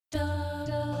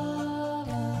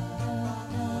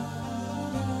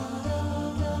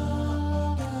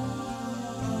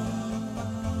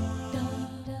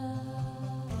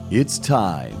It's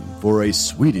time for a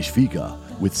Swedish fika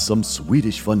with some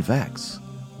Swedish fun facts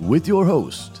with your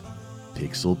host,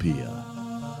 Pixelpia.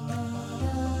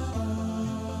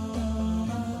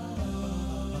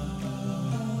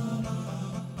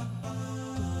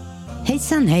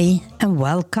 Hejsan hej and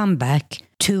welcome back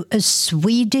to a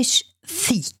Swedish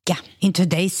fika. In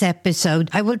today's episode,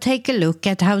 I will take a look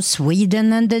at how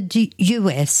Sweden and the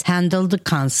US handle the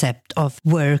concept of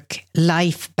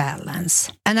work-life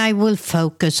balance. And I will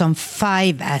focus on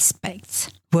 5 aspects: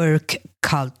 work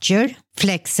culture,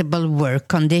 flexible work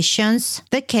conditions,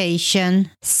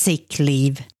 vacation, sick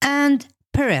leave, and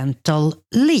parental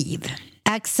leave.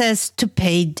 Access to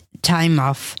paid time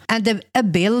off and the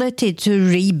ability to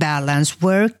rebalance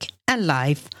work and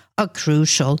life are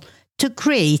crucial to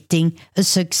creating a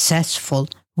successful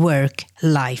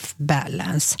work-life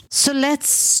balance. So let's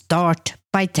start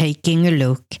by taking a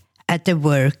look at the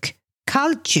work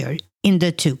culture in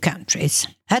the two countries.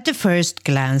 At the first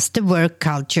glance, the work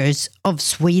cultures of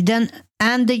Sweden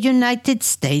and the United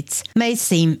States may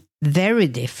seem very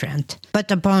different, but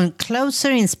upon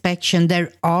closer inspection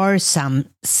there are some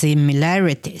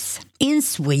similarities. In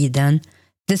Sweden,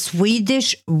 the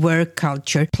Swedish work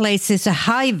culture places a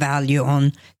high value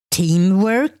on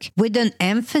teamwork with an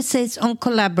emphasis on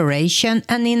collaboration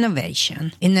and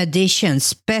innovation. In addition,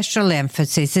 special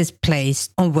emphasis is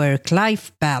placed on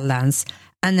work-life balance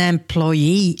and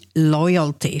employee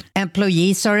loyalty.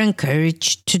 Employees are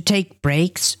encouraged to take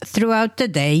breaks throughout the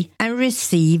day and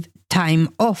receive time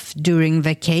off during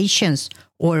vacations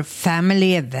or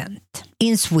family event.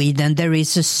 In Sweden, there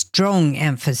is a strong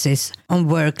emphasis on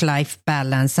work-life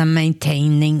balance and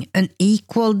maintaining an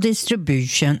equal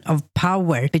distribution of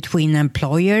power between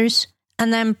employers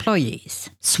and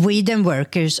employees. Sweden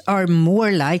workers are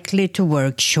more likely to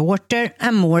work shorter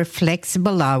and more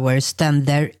flexible hours than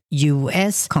their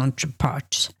US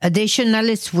counterparts.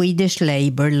 Additionally, Swedish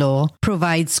labor law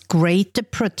provides greater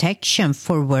protection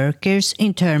for workers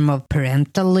in terms of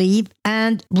parental leave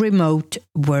and remote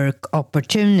work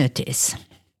opportunities.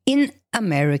 In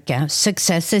America,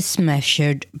 success is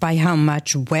measured by how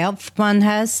much wealth one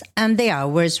has and the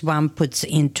hours one puts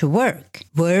into work.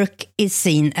 Work is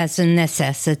seen as a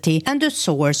necessity and a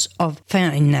source of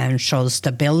financial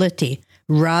stability,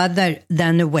 rather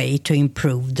than a way to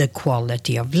improve the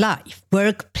quality of life.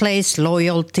 Workplace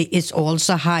loyalty is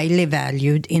also highly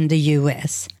valued in the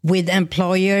US, with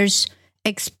employers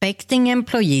expecting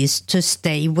employees to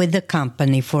stay with the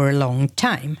company for a long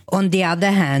time. On the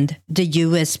other hand, the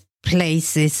US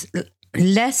places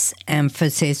less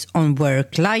emphasis on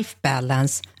work-life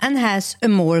balance and has a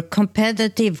more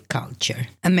competitive culture.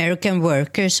 American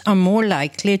workers are more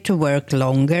likely to work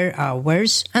longer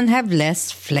hours and have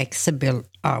less flexible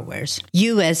hours.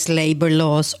 US labor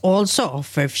laws also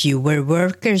offer fewer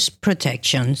workers'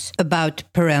 protections about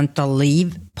parental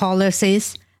leave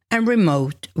policies and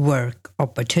remote work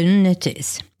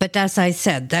opportunities. But as I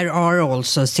said, there are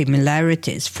also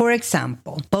similarities. For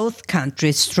example, both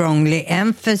countries strongly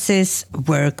emphasize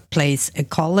workplace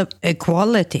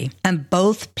equality and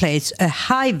both place a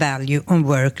high value on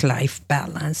work-life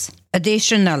balance.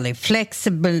 Additionally,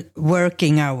 flexible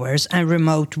working hours and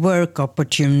remote work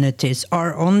opportunities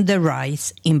are on the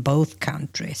rise in both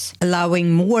countries,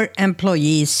 allowing more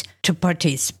employees to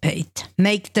participate.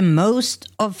 Make the most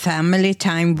of family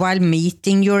time while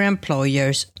meeting your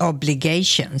employer's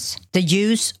obligations. The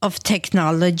use of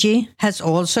technology has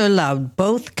also allowed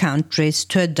both countries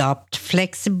to adopt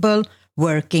flexible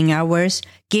working hours,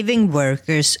 giving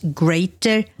workers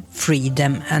greater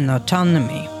freedom and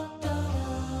autonomy.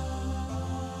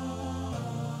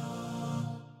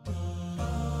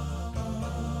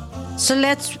 So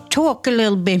let's talk a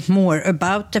little bit more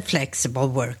about the flexible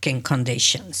working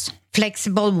conditions.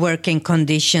 Flexible working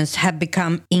conditions have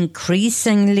become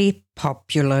increasingly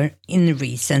popular in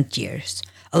recent years,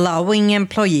 allowing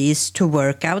employees to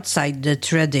work outside the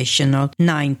traditional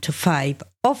 9-to-5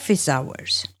 office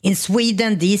hours. In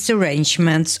Sweden, these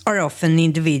arrangements are often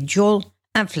individual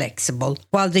and flexible,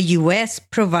 while the US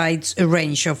provides a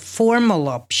range of formal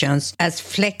options as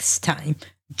flex time,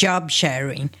 job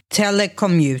sharing,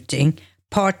 telecommuting,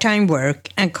 part-time work,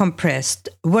 and compressed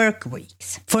work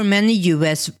weeks. For many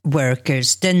US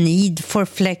workers, the need for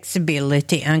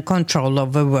flexibility and control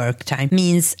over work time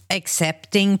means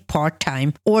accepting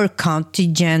part-time or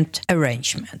contingent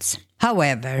arrangements.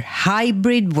 However,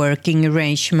 hybrid working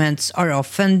arrangements are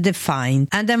often defined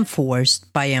and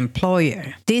enforced by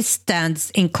employer. This stands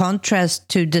in contrast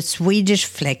to the Swedish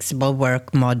flexible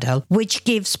work model, which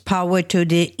gives power to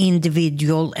the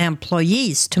individual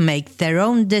employees to make their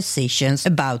own decisions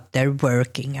about their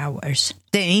working hours.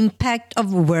 The impact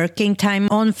of working time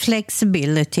on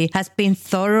flexibility has been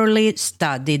thoroughly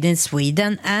studied in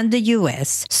Sweden and the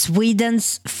US.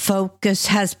 Sweden's focus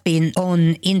has been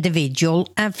on individual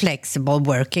and flexible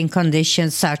working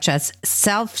conditions such as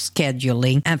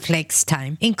self-scheduling and flex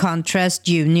time. In contrast,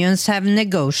 unions have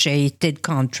negotiated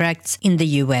contracts in the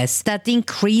US that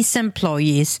increase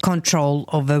employees' control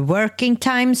over working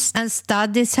times, and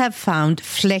studies have found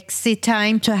flexi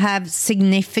time to have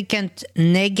significant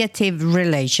negative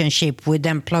relationship with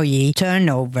employee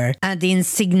turnover and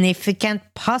insignificant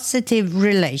positive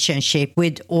relationship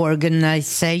with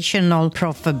organizational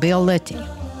profitability.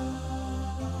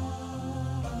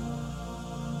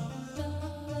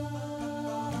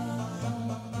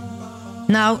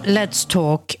 Now let's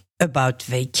talk about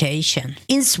vacation.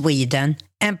 In Sweden,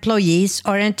 employees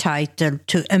are entitled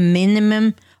to a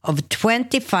minimum of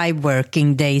 25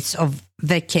 working days of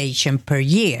vacation per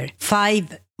year,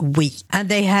 5 weeks, and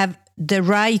they have the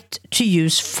right to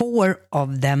use 4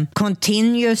 of them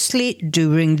continuously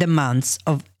during the months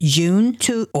of June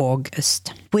to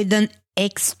August, with an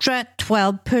extra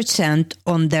 12%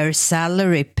 on their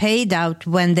salary paid out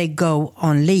when they go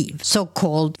on leave,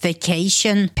 so-called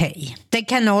vacation pay. They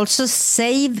can also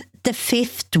save the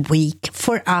 5th week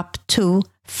for up to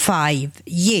 5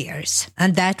 years,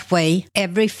 and that way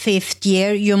every 5th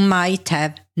year you might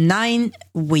have 9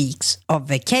 weeks of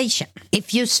vacation.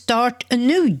 If you start a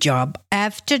new job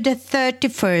after the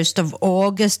 31st of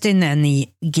August in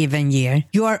any given year,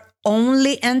 you are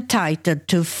only entitled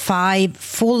to 5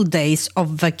 full days of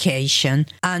vacation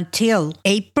until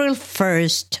April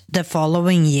 1st the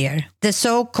following year. The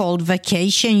so-called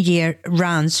vacation year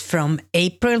runs from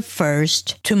April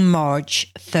 1st to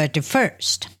March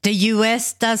 31st. The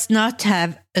US does not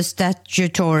have a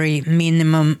statutory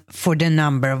minimum for the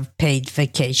number of paid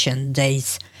vacation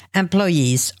days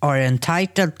employees are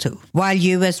entitled to, while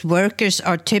US workers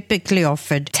are typically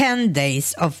offered 10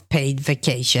 days of paid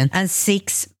vacation and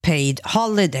 6 paid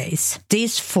holidays.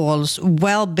 This falls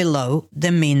well below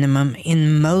the minimum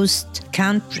in most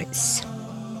countries.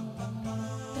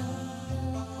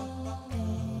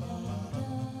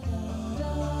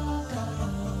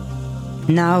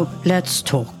 Now let's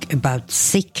talk about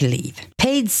sick leave.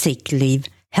 Paid sick leave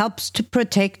helps to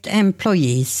protect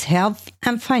employees' health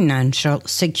and financial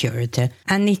security,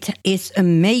 and it is a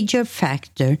major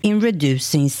factor in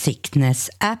reducing sickness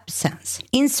absence.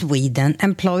 In Sweden,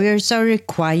 employers are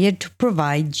required to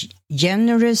provide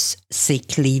generous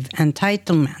sick leave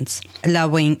entitlements,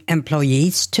 allowing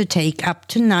employees to take up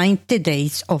to 90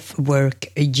 days of work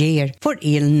a year for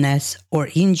illness or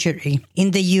injury.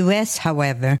 In the US,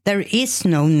 however, there is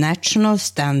no national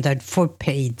standard for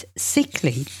paid sick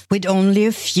leave, with only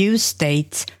a few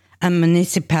states and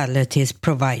municipalities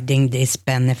providing this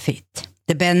benefit.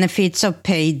 The benefits of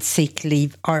paid sick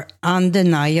leave are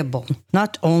undeniable.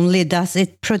 Not only does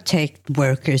it protect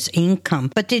workers'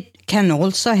 income, but it can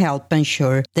also help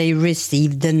ensure they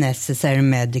receive the necessary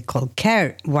medical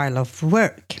care while off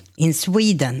work. In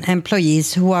Sweden,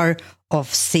 employees who are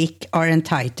off sick are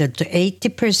entitled to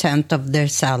 80% of their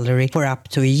salary for up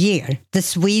to a year. The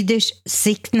Swedish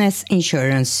sickness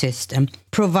insurance system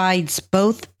provides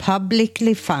both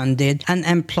publicly funded and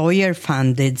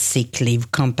employer-funded sick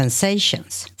leave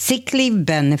compensations. Sick leave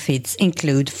benefits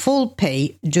include full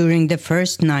pay during the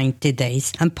first 90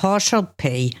 days and partial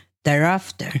pay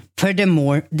thereafter.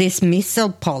 Furthermore,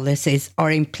 dismissal policies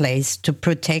are in place to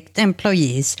protect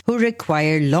employees who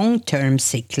require long-term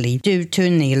sick leave due to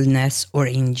an illness or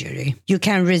injury. You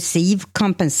can receive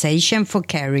compensation for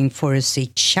caring for a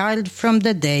sick child from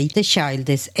the day the child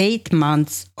is 8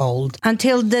 months old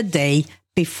until the day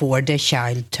before the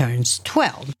child turns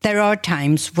 12. There are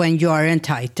times when you are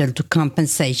entitled to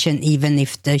compensation even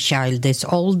if the child is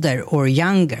older or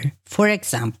younger. For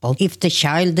example, if the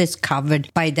child is covered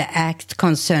by the Act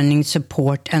concerning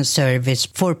support and service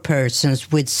for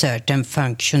persons with certain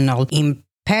functional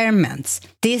impairments.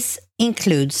 This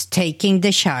includes taking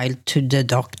the child to the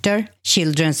doctor,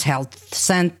 children's health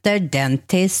center,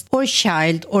 dentist, or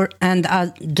child and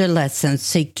adolescent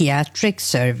psychiatric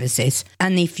services,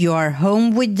 and if you are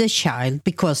home with the child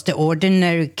because the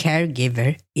ordinary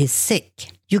caregiver is sick.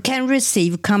 You can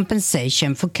receive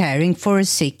compensation for caring for a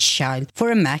sick child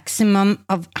for a maximum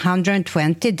of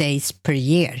 120 days per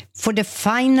year. For the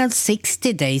final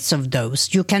 60 days of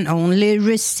those, you can only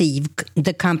receive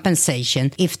the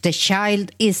compensation if the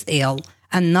child is ill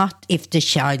and not if the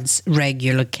child's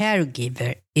regular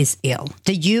caregiver is ill.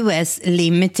 The US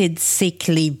limited sick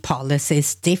leave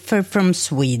policies differ from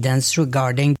Sweden's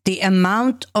regarding the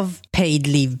amount of paid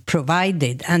leave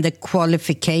provided and the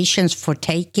qualifications for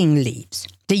taking leaves.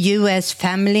 The U.S.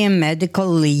 Family and Medical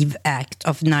Leave Act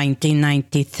of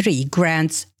 1993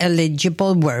 grants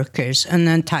eligible workers an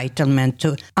entitlement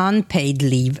to unpaid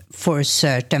leave for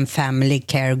certain family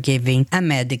caregiving and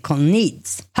medical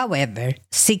needs. However,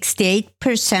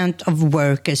 68% of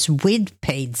workers with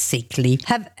paid sick leave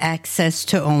have access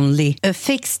to only a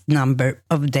fixed number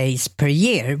of days per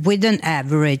year, with an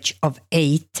average of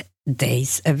 8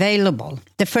 days available.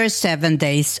 The first 7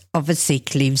 days of a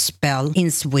sick leave spell in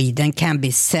Sweden can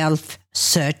be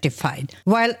self-certified,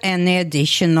 while any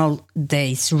additional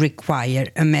days require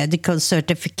a medical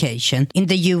certification. In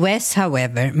the US,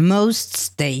 however, most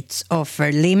states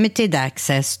offer limited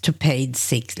access to paid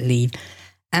sick leave.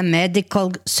 A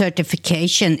medical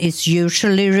certification is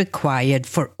usually required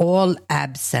for all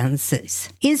absences.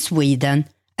 In Sweden,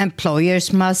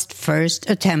 employers must first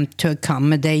attempt to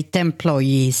accommodate the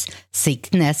employees'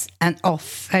 sickness and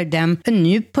offer them a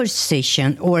new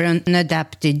position or an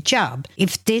adapted job.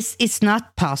 If this is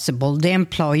not possible, the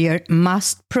employer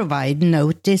must provide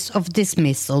notice of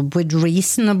dismissal with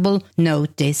reasonable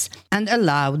notice and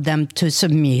allow them to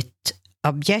submit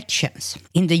objections.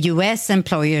 In the US,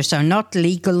 employers are not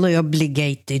legally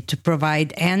obligated to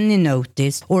provide any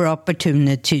notice or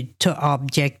opportunity to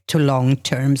object to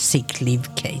long-term sick leave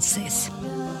cases.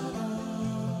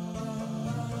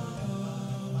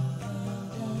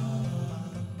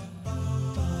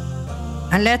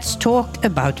 And let's talk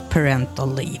about parental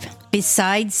leave.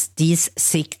 Besides these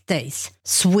sick days,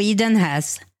 Sweden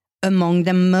has among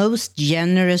the most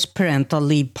generous parental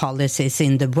leave policies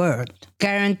in the world,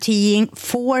 guaranteeing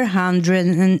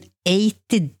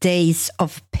 480 days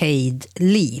of paid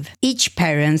leave. Each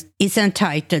parent is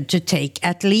entitled to take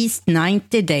at least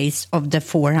 90 days of the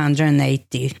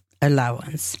 480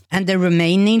 allowance, and the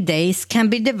remaining days can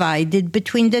be divided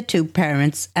between the two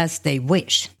parents as they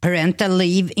wish. Parental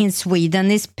leave in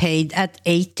Sweden is paid at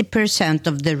 80%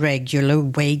 of the regular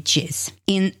wages.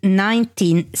 In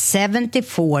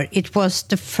 1974, it was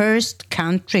the first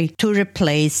country to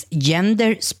replace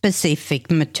gender-specific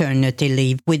maternity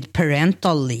leave with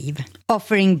parental leave,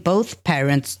 offering both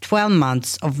parents 12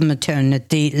 months of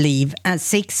maternity leave and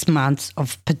 6 months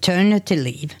of paternity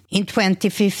leave. In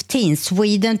 2015,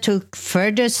 Sweden took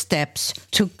further steps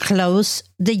to close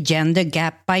the gender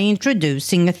gap by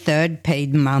introducing a third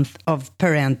paid month of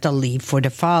parental leave for the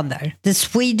father. The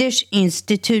Swedish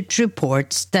Institute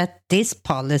reports that this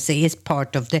policy is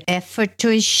part of the effort to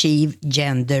achieve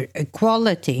gender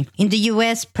equality. In the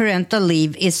US, parental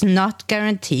leave is not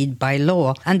guaranteed by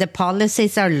law, and the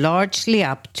policies are largely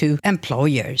up to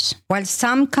employers. While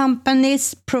some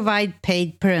companies provide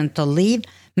paid parental leave,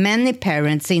 many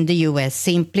parents in the US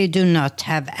simply do not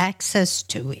have access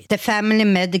to it. The Family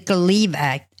Medical Leave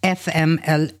Act,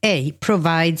 FMLA,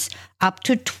 provides up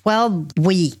to 12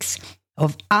 weeks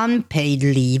of unpaid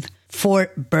leave for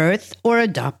birth or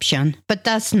adoption, but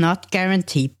does not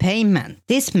guarantee payment.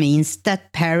 This means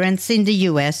that parents in the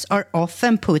US are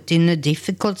often put in a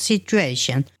difficult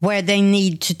situation where they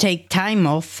need to take time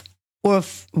off or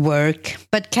work,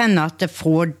 but cannot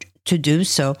afford to do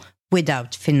so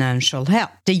without financial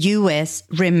help. The US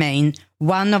remains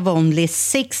one of only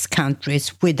 6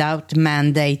 countries without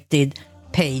mandated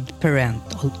paid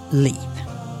parental leave.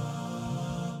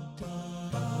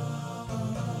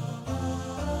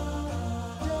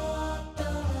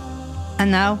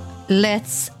 And now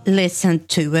let's listen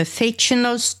to a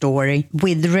fictional story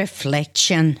with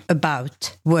reflection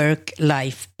about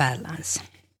work-life balance.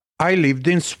 I lived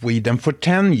in Sweden for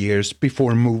 10 years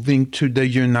before moving to the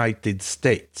United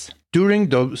States. During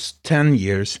those 10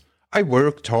 years, I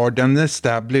worked hard and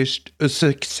established a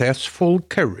successful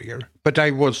career, but I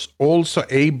was also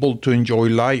able to enjoy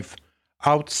life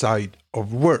outside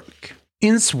of work.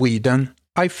 In Sweden,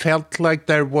 I felt like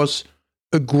there was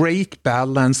a great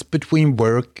balance between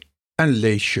work and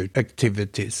leisure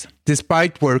activities.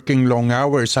 Despite working long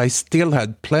hours, I still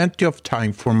had plenty of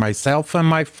time for myself and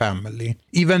my family.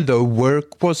 Even though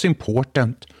work was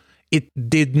important, it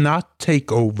did not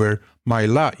take over my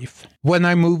life. When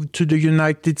I moved to the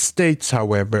United States,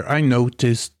 however, I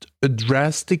noticed a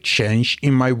drastic change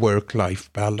in my work-life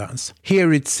balance.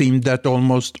 Here it seemed that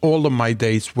almost all of my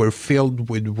days were filled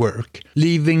with work,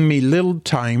 leaving me little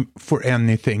time for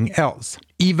anything else.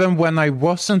 Even when I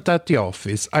wasn't at the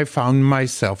office, I found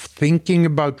myself thinking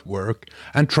about work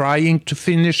and trying to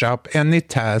finish up any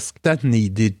task that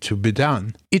needed to be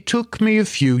done. It took me a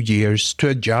few years to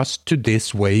adjust to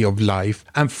this way of life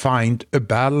and find a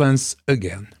balance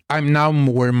again. I'm now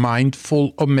more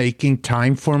mindful of making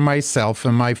time for myself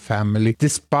and my family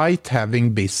despite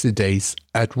having busy days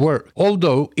at work.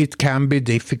 Although it can be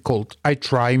difficult, I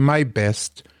try my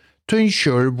best to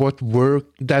ensure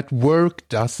that work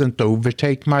doesn't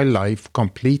overtake my life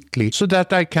completely, so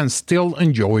that I can still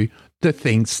enjoy the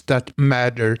things that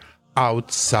matter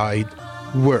outside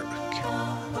work.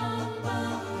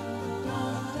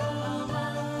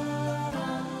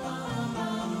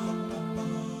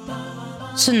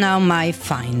 So now my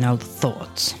final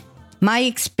thoughts. My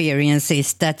experience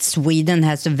is that Sweden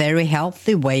has a very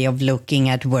healthy way of looking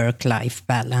at work-life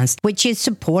balance, which is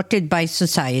supported by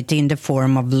society in the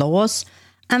form of laws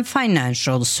and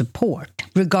financial support.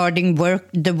 Regarding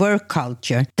the work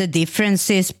culture, the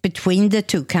differences between the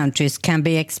two countries can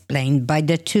be explained by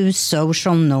the two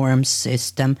social norms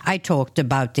system I talked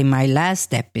about in my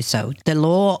last episode, the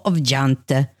law of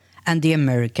Jante and the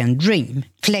American dream.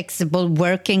 Flexible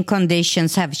working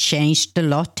conditions have changed a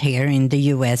lot here in the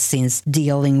US since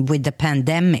dealing with the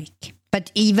pandemic.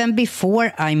 But even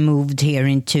before I moved here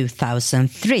in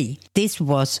 2003, this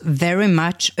was very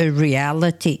much a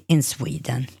reality in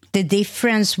Sweden. The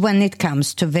difference when it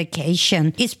comes to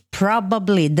vacation is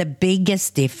probably the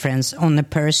biggest difference on a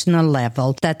personal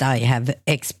level that I have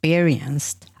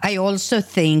experienced. I also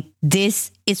think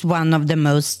this is one of the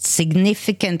most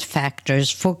significant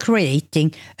factors for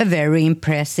creating a very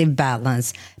impressive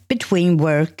balance between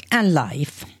work and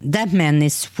life that many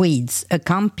Swedes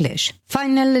accomplish.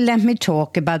 Finally, let me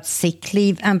talk about sick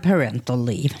leave and parental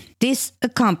leave. This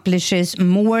accomplishes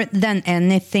more than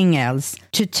anything else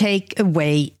to take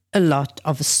away a lot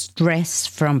of stress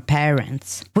from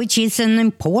parents, which is an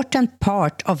important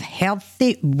part of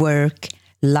healthy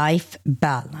work-life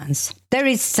balance. There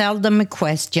is seldom a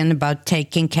question about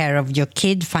taking care of your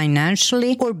kid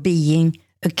financially or being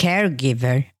a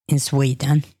caregiver in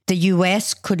Sweden. The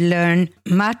US could learn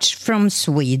much from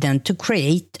Sweden to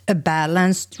create a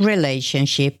balanced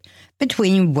relationship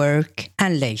between work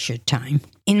and leisure time.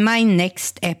 In my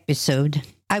next episode,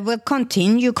 I will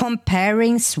continue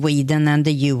comparing Sweden and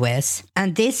the US,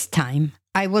 and this time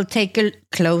I will take a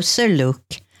closer look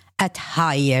at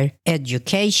higher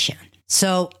education.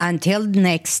 So until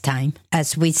next time,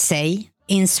 as we say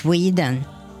in Sweden,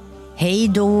 hej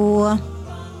då!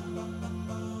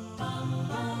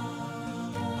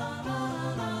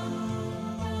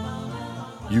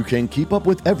 You can keep up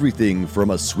with everything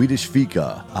from A Swedish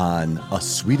Fika on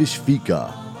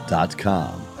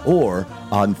aswedishfika.com or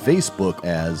on Facebook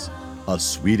as A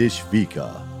Swedish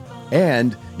Fika.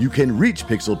 And you can reach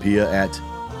Pixelpia at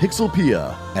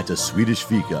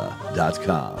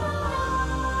pixelpia@aswedishfika.com.